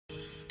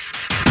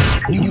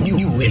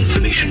New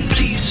information,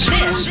 please.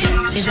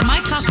 This is a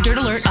My Talk Dirt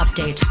Alert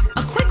update.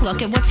 A quick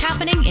look at what's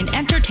happening in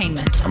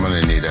entertainment. I'm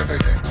gonna need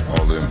everything.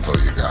 All the info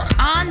you got.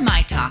 On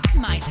My Talk.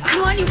 Come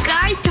on, you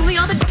guys, give me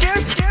all the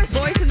dirt.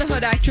 Boyz in the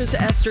Hood actress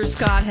Esther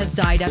Scott has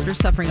died after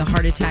suffering a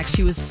heart attack.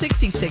 She was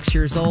 66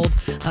 years old.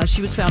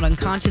 She was found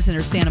unconscious in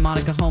her Santa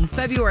Monica home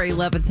February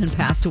 11th and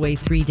passed away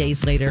 3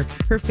 days later,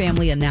 her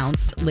family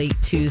announced late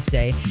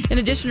Tuesday. In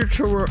addition to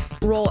her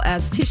role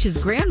as Tish's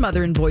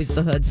grandmother in Boyz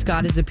the Hood,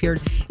 Scott has appeared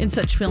in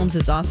such films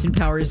as Austin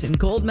Powers and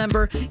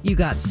Goldmember, You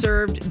Got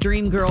Served,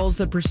 Dreamgirls,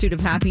 The Pursuit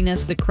of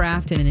Happiness, The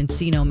Craft, and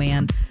Encino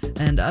Man.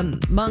 And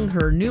among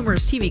her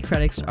numerous TV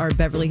credits are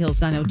Beverly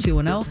Hills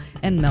 90210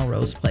 and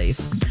Melrose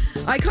Place.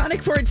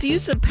 Iconic for its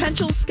use of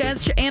pencil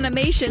sketch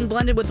animation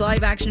blended with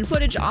live action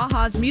footage,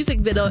 Aha's music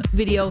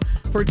video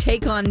for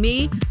Take On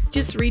Me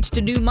just reached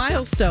a new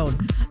milestone.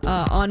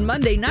 On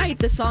Monday night,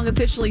 the song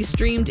officially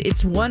streamed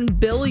its 1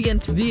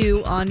 billionth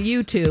view on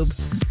YouTube.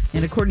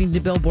 And according to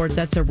Billboard,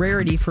 that's a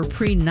rarity for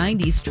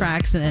pre-90s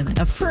tracks and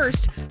a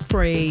first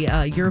for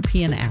a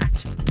European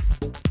act.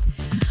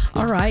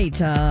 All right.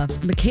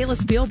 Mikaela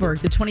Spielberg,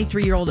 the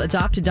 23-year-old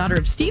adopted daughter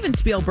of Steven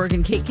Spielberg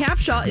and Kate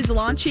Capshaw, is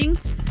launching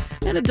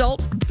an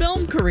adult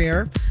film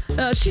career.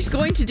 She's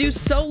going to do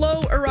solo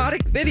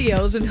erotic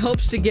videos and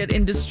hopes to get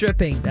into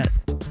stripping.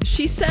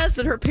 She says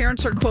that her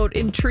parents are, quote,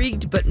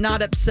 intrigued but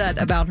not upset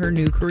about her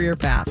new career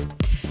path.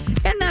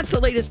 And that's the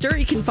latest dirt.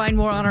 You can find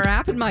more on our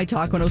app at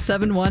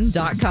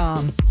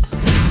mytalk1071.com.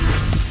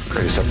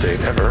 Greatest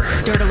update ever.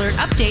 Dirt Alert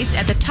updates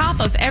at the top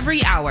of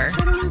every hour.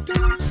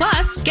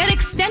 Plus, get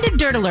extended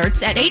Dirt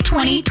Alerts at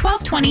 8:20,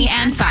 12:20,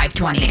 and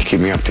 5:20. Keep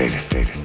me updated.